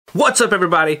What's up,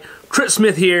 everybody? Chris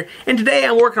Smith here, and today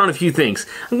I'm working on a few things.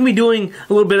 I'm going to be doing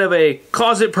a little bit of a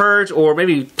closet purge, or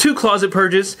maybe 2 closet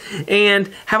purges, and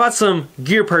how about some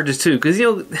gear purges too? Because, you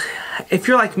know, if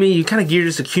you're like me, you kind of gear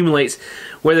just accumulates,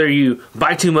 whether you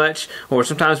buy too much, or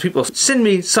sometimes people send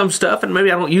me some stuff and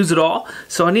maybe I don't use it all,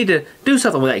 so I need to do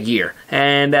something with that gear.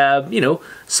 And, you know,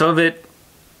 some of it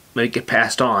may get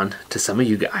passed on to some of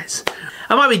you guys.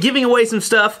 I might be giving away some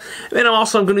stuff, and I'm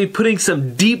going to be putting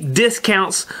some deep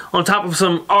discounts on top of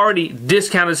some already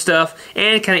discounted stuff,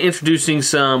 and kind of introducing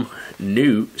some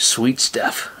new sweet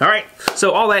stuff. Alright,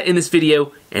 so all that in this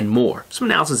video and more. Some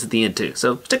announcements at the end too,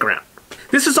 so stick around.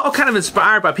 This is all kind of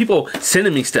inspired by people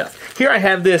sending me stuff. Here I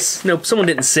have this, no, someone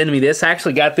didn't send me this. I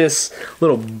actually got this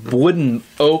little wooden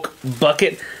oak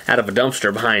bucket out of a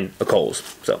dumpster behind a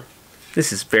Kohl's. So,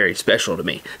 this is very special to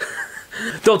me.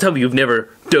 Don't tell me you've never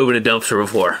dove in a dumpster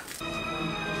before.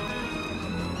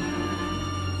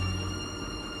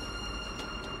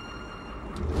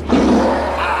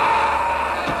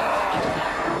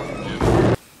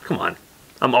 Come on,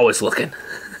 I'm always looking.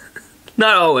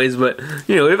 Not always, but,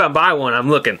 you know, if I buy one, I'm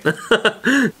looking.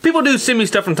 People do send me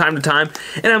stuff from time to time,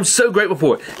 and I'm so grateful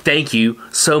for it. Thank you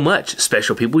so much,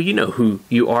 special people. You know who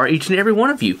you are, each and every one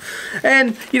of you.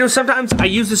 And, you know, sometimes I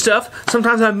use this stuff,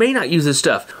 sometimes I may not use this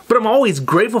stuff, but I'm always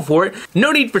grateful for it.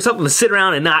 No need for something to sit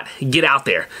around and not get out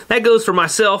there. That goes for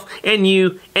myself and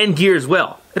you and gear as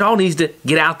well. It all needs to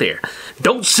get out there.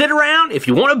 Don't sit around if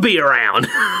you want to be around.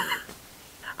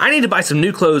 I need to buy some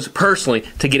new clothes personally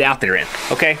to get out there in,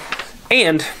 okay?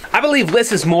 And I believe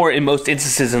less is more in most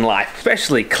instances in life,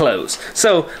 especially clothes.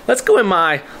 So let's go in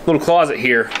my little closet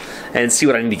here and see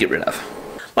what I need to get rid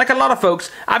of. Like a lot of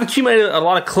folks, I've accumulated a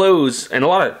lot of clothes and a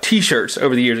lot of t-shirts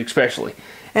over the years especially.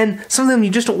 And some of them you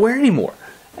just don't wear anymore.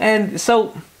 And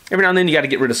so every now and then you got to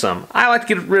get rid of some. I like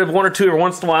to get rid of 1 or 2 every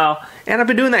once in a while, and I've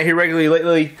been doing that here regularly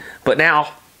lately. But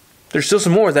now there's still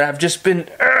some more that I've just been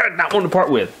not wanting to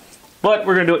part with. But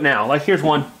we're going to do it now. Like here's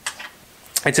one.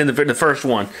 It's in the first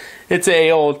one. It's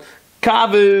a old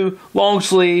Kavu long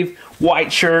sleeve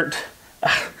white shirt.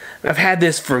 I've had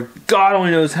this for God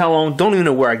only knows how long. Don't even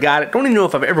know where I got it. Don't even know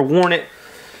if I've ever worn it.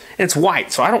 And it's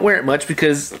white, so I don't wear it much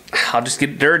because I'll just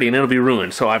get dirty and it'll be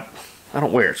ruined. So I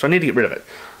don't wear it. So I need to get rid of it.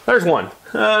 There's one.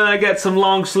 I got some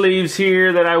long sleeves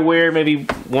here that I wear maybe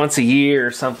once a year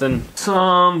or something.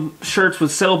 Some shirts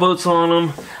with sailboats on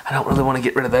them. I don't really want to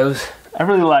get rid of those. I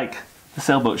really like the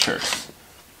sailboat shirts.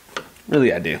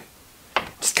 Really, I do.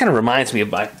 Just kind of reminds me of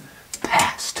my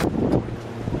past.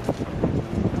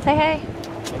 Say hey.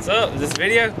 What's up? Is this a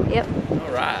video? Yep.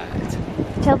 Alright.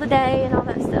 Tell the day and all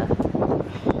that stuff.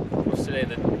 What's today,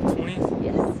 the 20th?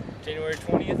 Yes. January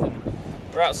 20th. And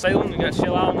we're out sailing. We got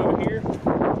Shell Island over here.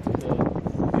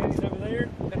 The Caddies over there.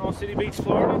 Panama City Beach,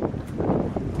 Florida.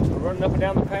 We're running up and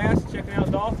down the pass, checking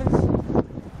out dolphins.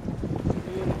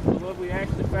 Seeing the lovely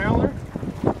Ashley Fowler.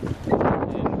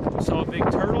 And we saw a big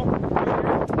turtle.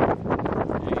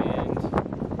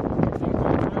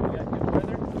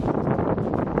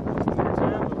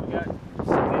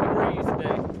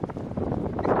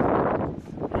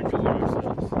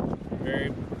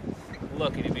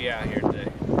 Lucky to be out here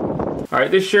today. Alright,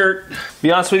 this shirt, to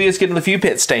be honest with you, it's getting a few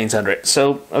pit stains under it.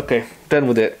 So, okay, done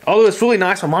with it. Although it's really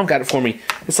nice, my mom got it for me.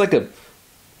 It's like a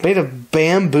made of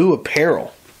bamboo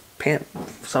apparel.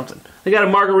 Something. They got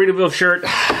a Margaritaville shirt.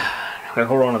 Gotta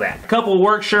hold on to that. A couple of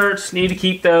work shirts, need to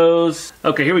keep those.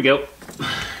 Okay, here we go. Got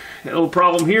a little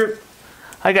problem here.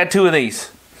 I got 2 of these.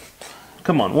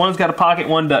 Come on, one's got a pocket,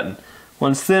 one doesn't.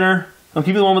 One's thinner. I'll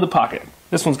keep the one with the pocket.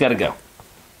 This one's gotta go.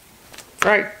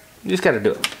 Alright. You just gotta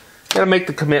do it. Gotta make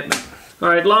the commitment.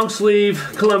 Alright, long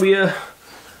sleeve, Columbia.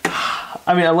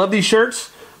 I mean, I love these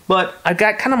shirts, but I've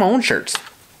got kind of my own shirts.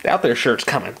 Out there shirts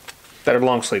coming that are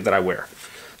long sleeve that I wear.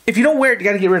 If you don't wear it, you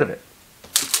gotta get rid of it.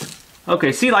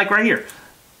 Okay, see, like right here.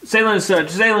 Sailing and such,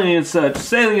 sailing and such,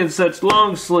 sailing and such,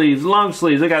 long sleeves, long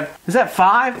sleeves. I got, is that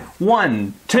 5?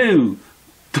 1, 2,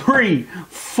 3,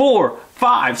 4,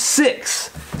 5, 6.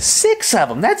 6 of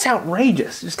them. That's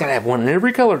outrageous. Just gotta have one in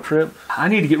every color trip. I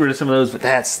need to get rid of some of those, but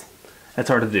that's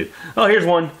hard to do. Oh, here's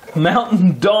one.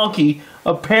 Mountain Donkey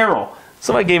apparel.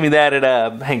 Somebody gave me that at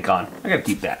HankCon. I gotta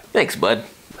keep that. Thanks, bud.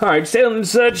 Alright, sailing and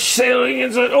such, sailing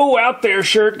and such. Oh, out there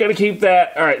shirt. Gotta keep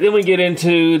that. Alright, then we get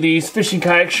into these fishing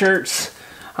kayak shirts.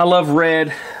 I love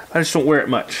red. I just don't wear it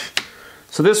much.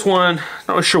 So this one, not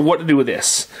really sure what to do with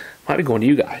this. Might be going to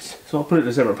you guys. So I'll put it in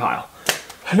a separate pile.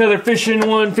 Another fishing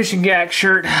one, fishing kayak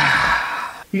shirt.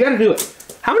 You gotta do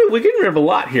it. How many? We're getting rid of a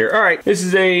lot here. Alright, this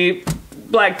is a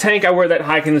black tank. I wear that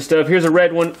hiking and stuff. Here's a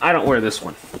red one. I don't wear this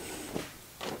one.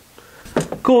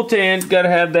 Cool tan, gotta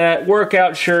have that.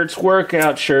 Workout shirts.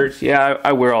 Yeah,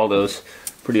 I wear all those.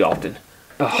 pretty often.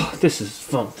 Oh, this is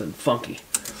something funky.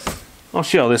 I'll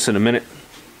show you all this in a minute.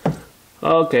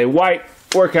 Okay, white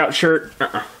workout shirt.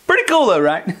 Pretty cool though,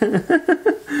 right?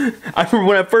 I remember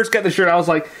when I first got the shirt, I was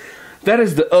like, that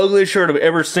is the ugliest shirt I've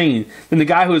ever seen. And the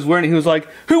guy who was wearing it, he was like,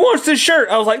 who wants this shirt?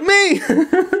 I was like, me!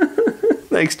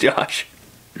 Thanks, Josh.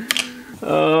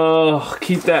 Oh,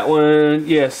 keep that one.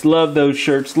 Yes, love those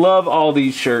shirts. Love all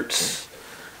these shirts.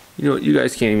 You know what? You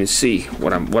guys can't even see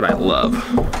what I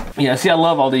love. Yeah, see, I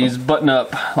love all these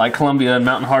button-up, like Columbia and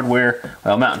Mountain Hardwear.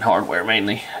 Well, Mountain Hardwear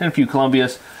mainly, and a few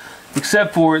Columbias,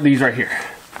 except for these right here.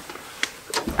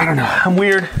 I don't know. I'm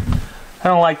weird. I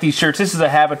don't like these shirts. This is a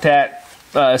Habitat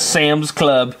Sam's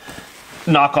Club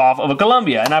knockoff of a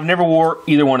Columbia, and I've never wore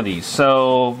either one of these.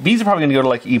 So these are probably going to go to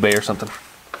like eBay or something.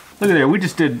 Look at there. We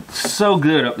just did so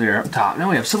good up there up top. Now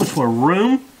we have so much more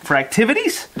room for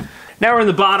activities. Now we're in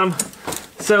the bottom.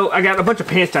 So I got a bunch of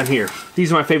pants down here.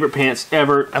 These are my favorite pants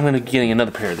ever. I'm going to be getting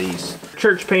another pair of these.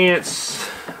 Church pants,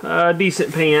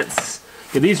 decent pants.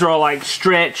 Yeah, these are all like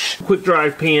stretch, quick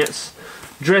drive pants.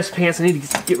 Dress pants, I need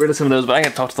to get rid of some of those, but I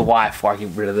gotta talk to the wife before I get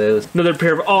rid of those. Another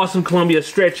pair of awesome Columbia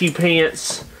stretchy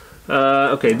pants.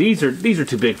 Okay, these are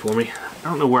too big for me. I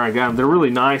don't know where I got them. They're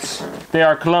really nice. They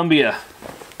are Columbia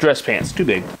dress pants, too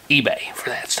big. eBay for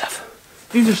that stuff.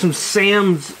 These are some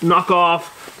Sam's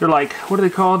knockoff. They're like, what are they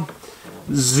called?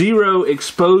 Zero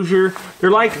exposure. They're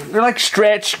like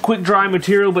stretch, quick dry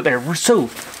material, but they're so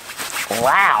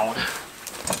loud.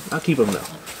 I'll keep them though.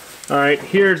 Alright,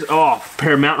 here's a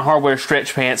pair of Mountain Hardwear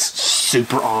stretch pants.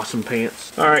 Super awesome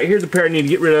pants. Alright, here's a pair I need to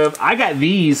get rid of. I got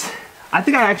these. I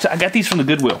think I got these from the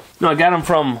Goodwill. No, I got them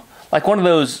from like one of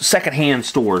those secondhand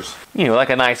stores. You know, like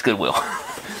a nice Goodwill.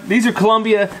 These are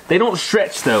Columbia. They don't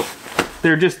stretch though.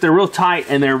 They're real tight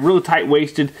and they're real tight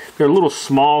waisted. They're a little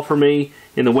small for me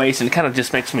in the waist and it kind of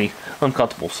just makes me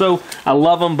uncomfortable. So I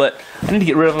love them, but I need to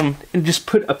get rid of them and just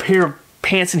put a pair of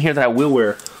pants in here that I will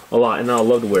wear a lot and I'll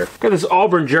love to wear. Got this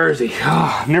Auburn jersey.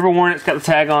 Oh, never worn it. It's got the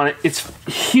tag on it. It's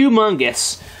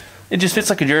humongous. It just fits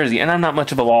like a jersey, and I'm not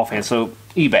much of a ball fan, so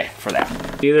eBay for that.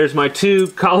 Yeah, there's my 2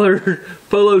 collared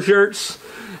polo shirts,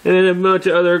 and then a bunch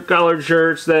of other collared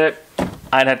shirts that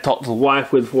I'd have to talk to the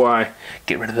wife with before I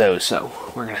get rid of those. So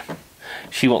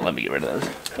she won't let me get rid of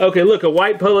those. Okay, look, a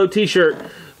white polo t-shirt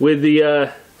with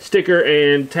the sticker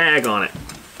and tag on it.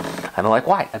 I don't like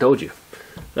white. I told you.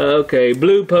 Okay,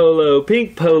 blue polo,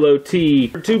 pink polo tee,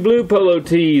 2 blue polo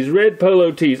tees, red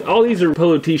polo tees. All these are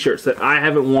polo t-shirts that I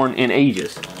haven't worn in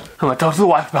ages. I'm gonna talk to the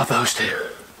wife about those too.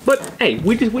 But hey,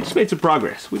 we just made some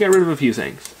progress. We got rid of a few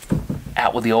things.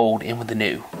 Out with the old, in with the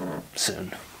new.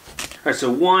 Soon. Alright,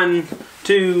 so 1,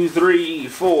 2, 3,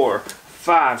 4,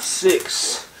 5,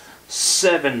 6,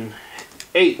 7,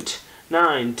 8,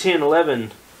 9, 10,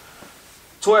 11,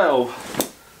 12,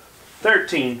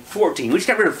 13, 14. We just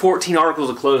got rid of 14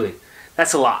 articles of clothing.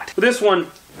 That's a lot. But this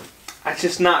one, it's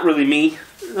just not really me.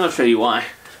 I'll show you why.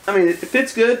 I mean, it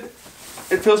fits good.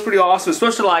 It feels pretty awesome,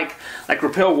 especially like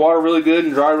repel water really good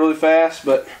and dry really fast.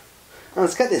 But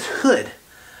it's got this hood.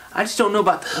 I just don't know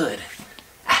about the hood.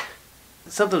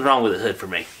 Something's wrong with the hood for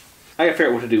me. I gotta figure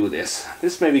out what to do with this.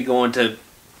 This may be going to,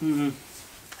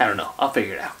 I don't know. I'll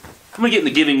figure it out. I'm gonna get in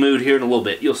the giving mood here in a little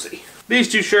bit. You'll see.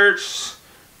 These 2 shirts.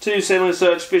 2 Sailing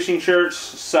Such fishing shirts,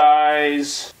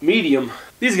 size medium.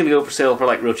 These are gonna go for sale for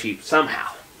like real cheap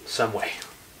somehow, some way.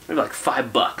 Maybe like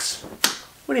 $5.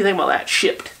 What do you think about that?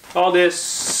 Shipped. All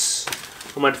this,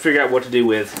 I'm gonna have to figure out what to do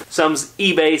with. Some's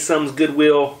eBay, some's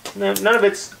Goodwill. No, none of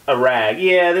it's a rag.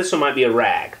 Yeah, this one might be a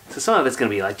rag. So some of it's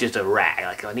gonna be like just a rag.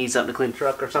 Like if I need something to clean the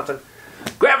truck or something,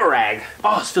 grab a rag.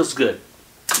 Oh, this feels good.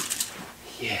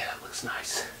 Yeah, it looks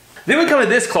nice. Then we come to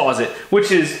this closet,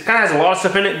 which is kind of has a lot of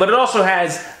stuff in it, but it also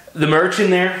has the merch in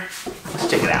there.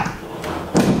 Let's check it out.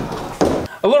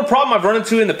 A little problem I've run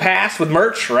into in the past with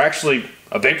merch, or actually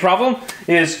a big problem,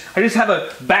 is I just have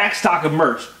a back stock of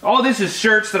merch. All this is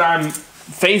shirts that I'm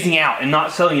phasing out and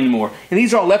not selling anymore. And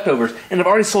these are all leftovers, and I've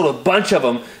already sold a bunch of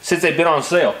them since they've been on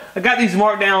sale. I got these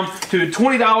marked down to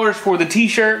 $20 for the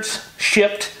t-shirts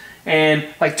shipped, and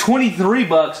like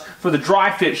 $23 for the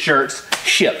dry fit shirts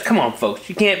shipped. Come on, folks,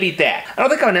 you can't beat that. I don't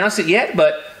think I've announced it yet,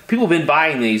 but people have been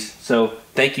buying these, so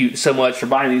thank you so much for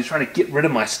buying these, trying to get rid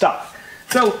of my stock.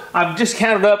 So I've just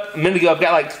counted up a minute ago, I've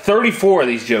got like 34 of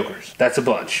these jokers. That's a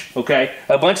bunch, okay?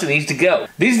 A bunch of these to go.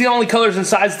 These are the only colors and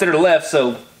sizes that are left,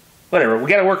 so whatever, we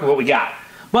gotta work with what we got.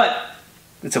 But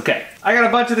it's okay. I got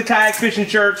a bunch of the kayak fishing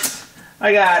shirts.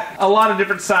 I got a lot of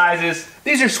different sizes.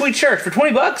 These are sweet shirts for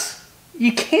 20 bucks.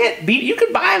 You can't beat, you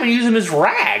can buy them and use them as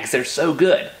rags. They're so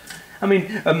good. I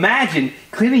mean, imagine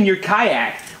cleaning your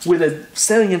kayak with a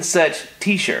Sailing and Such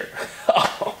t-shirt.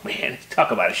 Oh man,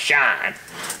 talk about a shine.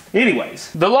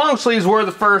 Anyways, the long sleeves were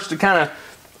the first to kind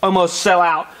of almost sell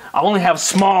out. I only have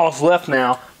smalls left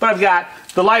now, but I've got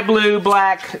the light blue,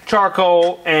 black,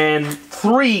 charcoal, and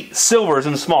 3 silvers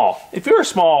in small. If you're a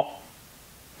small,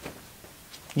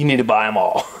 you need to buy them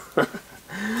all.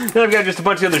 Then I've got just a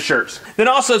bunch of other shirts. Then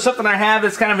also something I have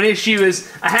that's kind of an issue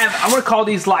is I want to call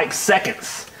these like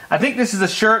seconds. I think this is a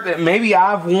shirt that maybe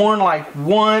I've worn like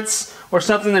once or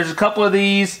something. There's a couple of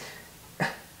these,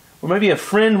 or maybe a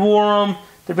friend wore them.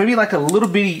 There may be like a little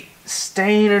bitty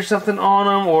stain or something on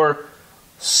them, or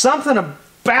something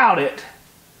about it.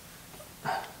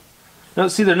 No,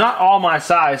 see, they're not all my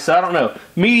size, so I don't know.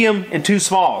 Medium and 2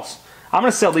 smalls. I'm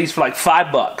gonna sell these for like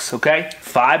 $5, okay?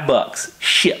 $5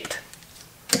 shipped.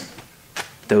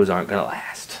 Those aren't gonna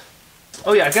last.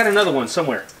 Oh yeah, I got another one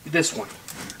somewhere. This one.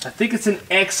 I think it's an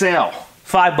XL.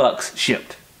 $5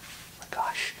 shipped. Oh my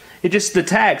gosh. It just, the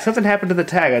tag, something happened to the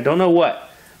tag. I don't know what.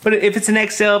 But if it's an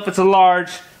XL, if it's a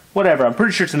large, whatever. I'm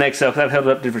pretty sure it's an XL because I've held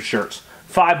up different shirts.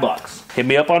 $5. Hit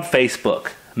me up on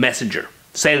Facebook. Messenger.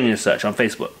 Sailing and such on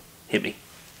Facebook. Hit me.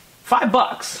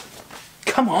 $5.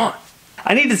 Come on.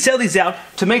 I need to sell these out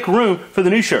to make room for the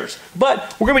new shirts.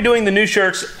 But we're going to be doing the new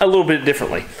shirts a little bit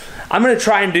differently. I'm going to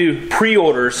try and do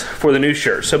pre-orders for the new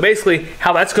shirts. So basically,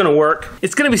 how that's going to work,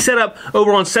 it's going to be set up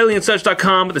over on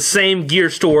SailingAndSuch.com at the same gear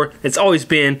store it's always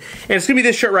been. And it's going to be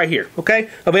this shirt right here, okay?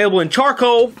 Available in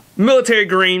charcoal, military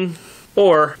green,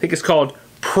 or I think it's called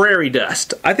Prairie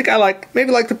Dust. I think I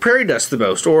maybe like the Prairie Dust the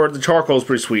most, or the charcoal is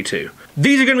pretty sweet too.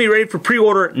 These are going to be ready for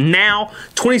pre-order now.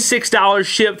 $26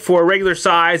 shipped for a regular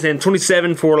size and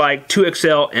 $27 for like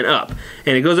 2XL and up.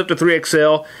 And it goes up to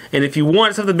 3XL. And if you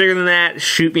want something bigger than that,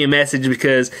 shoot me a message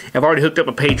because I've already hooked up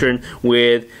a patron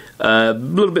with a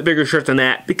little bit bigger shirt than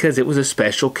that because it was a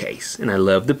special case. And I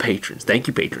love the patrons. Thank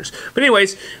you, patrons. But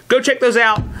anyways, go check those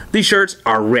out. These shirts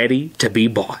are ready to be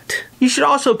bought. You should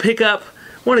also pick up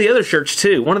one of the other shirts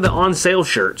too, one of the on sale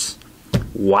shirts.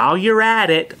 While you're at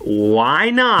it, why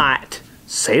not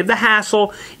save the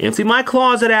hassle, empty my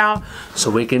closet out so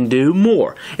we can do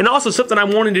more. And also something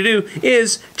I'm wanting to do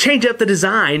is change up the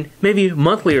design maybe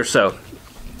monthly or so.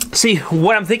 See,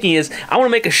 what I'm thinking is I want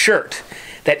to make a shirt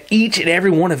that each and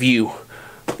every one of you,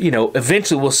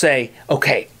 eventually will say,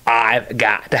 okay, I've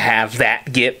got to have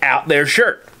that Get Out There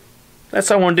shirt. That's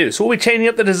what I want to do. So we'll be changing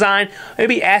up the design.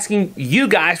 Maybe asking you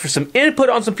guys for some input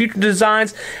on some future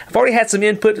designs. I've already had some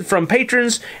input from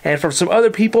patrons and from some other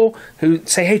people who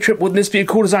say, hey Trip, wouldn't this be a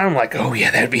cool design? I'm like, oh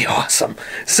yeah, that'd be awesome.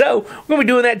 So we're going to be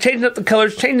doing that, changing up the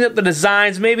colors, changing up the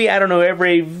designs, maybe, I don't know,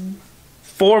 every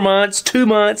 4 months, 2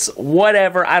 months,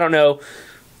 whatever, I don't know.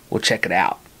 We'll check it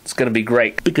out. It's going to be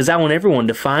great. Because I want everyone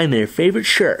to find their favorite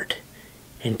shirt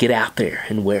and get out there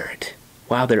and wear it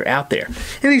while they're out there.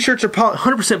 And these shirts are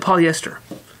 100% polyester.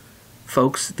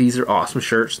 Folks, these are awesome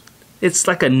shirts. It's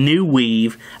like a new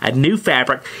weave, a new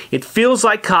fabric. It feels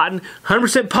like cotton,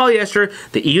 100% polyester.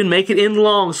 They even make it in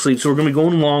long sleeve, so we're going to be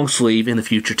going long sleeve in the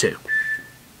future too.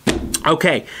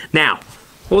 Okay, now,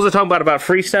 what was I talking about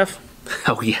free stuff?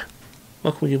 Oh yeah,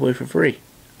 what can we give away for free?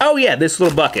 Oh yeah, this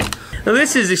little bucket. Now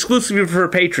this is exclusively for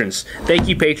patrons. Thank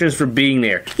you patrons for being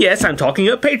there. Yes, I'm talking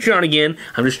up Patreon again.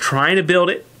 I'm just trying to build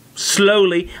it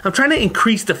slowly. I'm trying to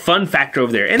increase the fun factor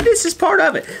over there, and this is part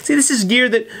of it. See, this is gear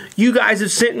that you guys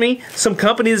have sent me, some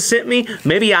companies have sent me.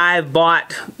 Maybe I've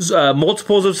bought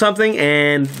multiples of something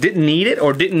and didn't need it,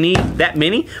 or didn't need that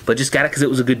many, but just got it because it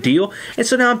was a good deal, and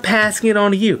so now I'm passing it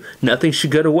on to you. Nothing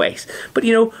should go to waste. But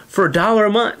for $1 a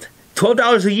month,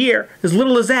 $12 a year, as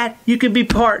little as that, you can be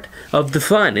part of the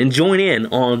fun and join in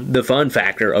on the fun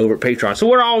factor over at Patreon. So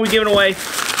what are all we giving away?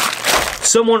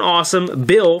 Someone awesome,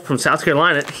 Bill from South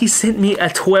Carolina, he sent me a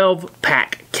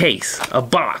 12-pack case, a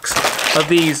box of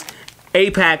these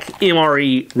APAC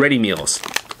MRE ready meals.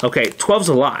 Okay, 12's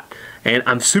a lot, and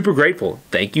I'm super grateful.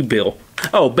 Thank you, Bill.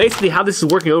 Oh, basically how this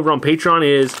is working over on Patreon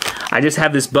is I just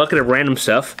have this bucket of random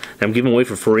stuff that I'm giving away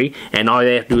for free, and all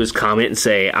they have to do is comment and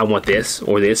say, I want this,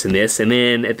 or this, and this, and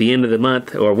then at the end of the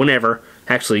month, or whenever,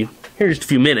 actually, here in just a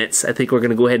few minutes, I think we're going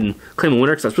to go ahead and claim a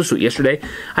winner, because I was supposed to do it yesterday.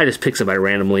 I just pick somebody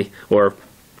randomly, or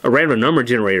a random number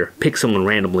generator, pick someone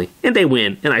randomly, and they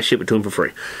win, and I ship it to them for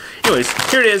free. Anyways,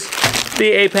 here it is,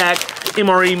 the APAC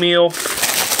MRE meal.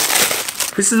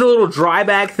 This is a little dry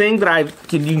bag thing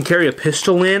that you can carry a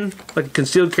pistol in, like a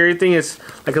concealed carry thing. It's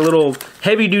like a little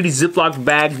heavy-duty Ziploc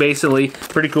bag, basically.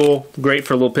 Pretty cool, great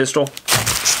for a little pistol.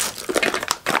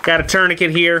 Got a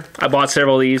tourniquet here. I bought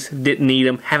several of these. Didn't need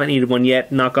them. Haven't needed one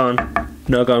yet. Knock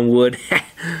on wood.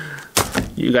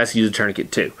 You guys can use a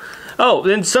tourniquet too. Oh,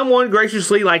 then someone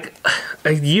graciously, like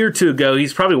a year or two ago,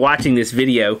 he's probably watching this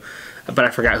video, but I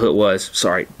forgot who it was.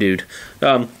 Sorry, dude.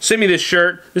 Sent me this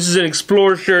shirt. This is an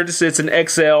Explorer shirt. It's an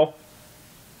XL.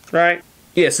 right?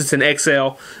 Yes, it's an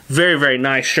XL. Very, very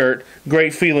nice shirt.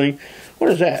 Great feeling.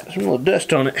 What is that? Some little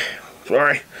dust on it.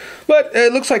 Sorry. But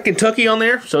it looks like Kentucky on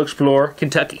there, so explore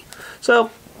Kentucky. So,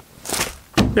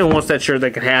 if anyone wants that shirt,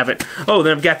 they can have it. Oh,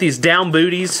 then I've got these down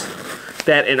booties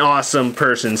that an awesome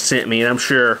person sent me, and I'm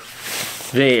sure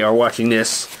they are watching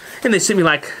this. And they sent me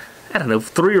like, I don't know,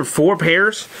 3 or 4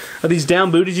 pairs of these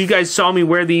down booties. You guys saw me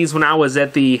wear these when I was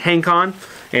at the HangCon,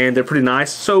 and they're pretty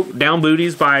nice. So, down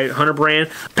booties by Hunter Brand.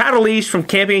 Paddle leash from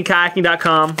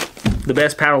campingandkayaking.com. The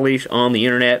best paddle leash on the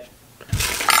internet.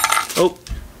 Oh,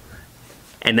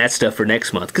 and that's stuff for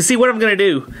next month. Because see, what I'm going to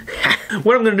do,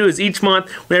 what I'm going to do is each month,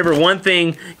 whenever one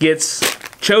thing gets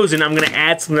chosen, I'm going to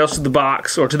add something else to the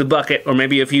box or to the bucket or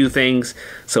maybe a few things.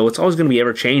 So it's always going to be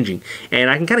ever changing. And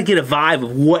I can kind of get a vibe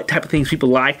of what type of things people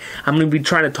like. I'm going to be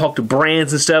trying to talk to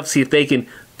brands and stuff, see if they can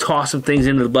toss some things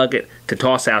into the bucket to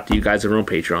toss out to you guys that are on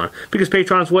Patreon. Because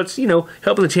Patreon is what's, you know,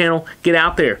 helping the channel get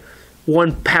out there.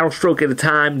 One paddle stroke at a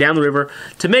time down the river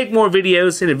to make more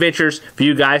videos and adventures for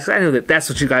you guys. I know that that's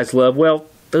what you guys love. Well,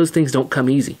 those things don't come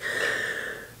easy.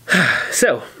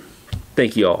 So,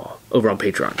 thank you all over on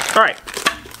Patreon. All right,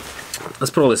 let's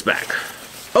put all this back.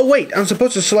 Oh wait, I'm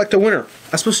supposed to select a winner.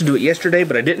 I was supposed to do it yesterday,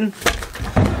 but I didn't.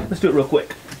 Let's do it real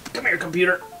quick. Come here,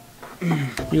 computer.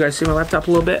 You guys see my laptop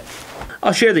a little bit?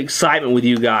 I'll share the excitement with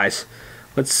you guys.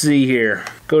 Let's see here.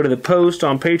 Go to the post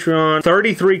on Patreon.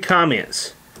 33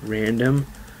 comments. Random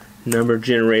number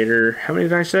generator. How many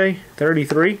did I say?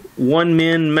 33. 1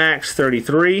 min max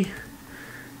 33.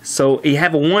 So you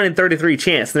have a 1 in 33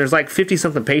 chance. And there's like 50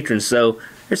 something patrons. So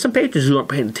there's some patrons who aren't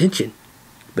paying attention.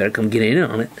 Better come get in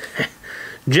on it.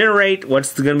 Generate.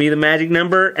 What's going to be the magic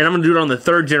number? And I'm going to do it on the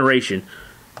 3rd generation.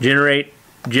 Generate.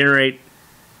 Generate.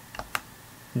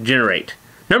 Generate.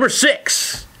 Number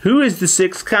 6. Who is the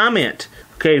 6th comment?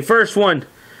 Okay, first one.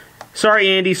 Sorry,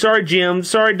 Andy. Sorry, Jim.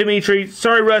 Sorry, Dimitri.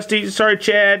 Sorry, Rusty. Sorry,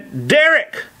 Chad.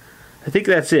 Derek! I think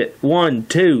that's it. 1,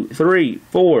 2, 3,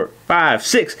 4, 5,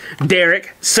 6.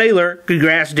 Derek. Sailor.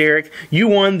 Congrats, Derek. You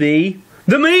won the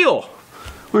meal.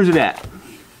 Where's it at?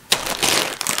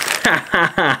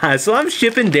 So I'm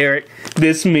shipping Derek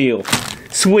this meal.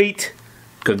 Sweet.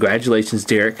 Congratulations,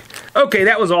 Derek. Okay,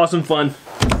 that was awesome fun.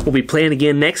 We'll be playing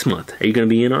again next month. Are you going to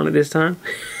be in on it this time?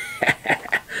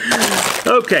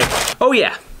 Okay. Oh,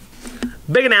 yeah.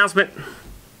 Big announcement.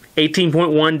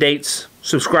 18.1 dates.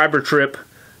 Subscriber trip.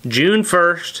 June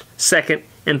 1st, 2nd,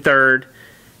 and 3rd.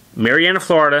 Marianna,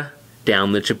 Florida.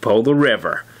 Down the Chipola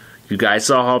River. You guys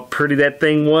saw how pretty that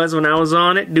thing was when I was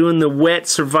on it. Doing the wet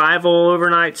survival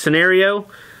overnight scenario.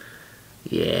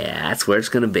 Yeah, that's where it's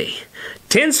going to be.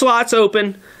 10 slots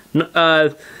open.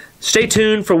 Stay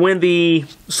tuned for when the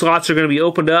slots are going to be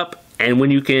opened up and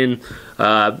when you can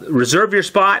reserve your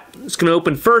spot. It's going to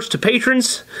open first to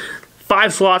patrons.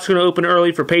 5 slots are going to open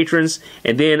early for patrons,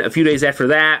 and then a few days after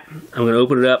that, I'm going to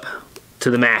open it up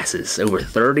to the masses. Over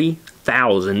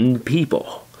 30,000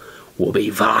 people will be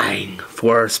vying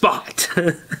for a spot.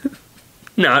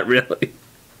 Not really.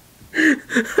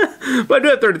 But I do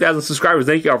have 30,000 subscribers.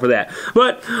 Thank you all for that.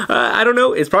 But I don't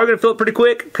know. It's probably going to fill up pretty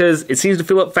quick because it seems to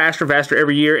fill up faster and faster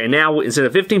every year. And now, instead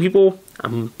of 15 people,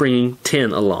 I'm bringing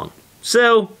 10 along.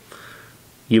 So,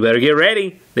 you better get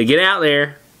ready to get out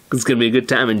there. It's going to be a good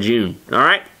time in June. All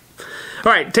right?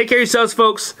 All right. Take care of yourselves,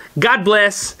 folks. God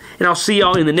bless. And I'll see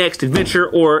y'all in the next adventure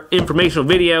or informational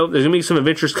video. There's going to be some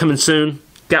adventures coming soon.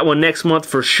 Got one next month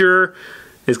for sure.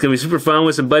 It's going to be super fun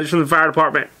with some buddies from the fire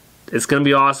department. It's going to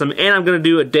be awesome. And I'm going to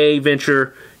do a day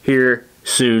venture here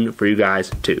soon for you guys,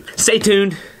 too. Stay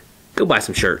tuned. Go buy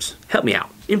some shirts. Help me out.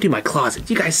 Empty my closet.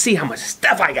 You guys see how much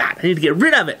stuff I got. I need to get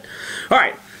rid of it. All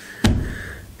right.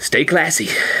 Stay classy,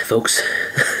 folks.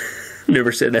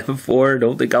 Never said that before.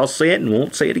 Don't think I'll say it and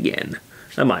won't say it again.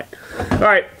 I might. All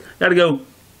right. Gotta go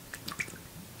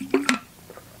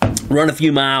run a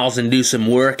few miles and do some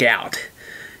workout.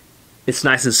 It's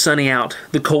nice and sunny out.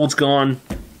 The cold's gone.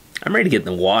 I'm ready to get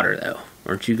in the water, though.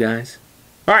 Aren't you guys?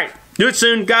 All right. Do it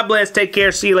soon. God bless. Take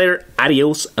care. See you later.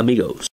 Adios, amigos.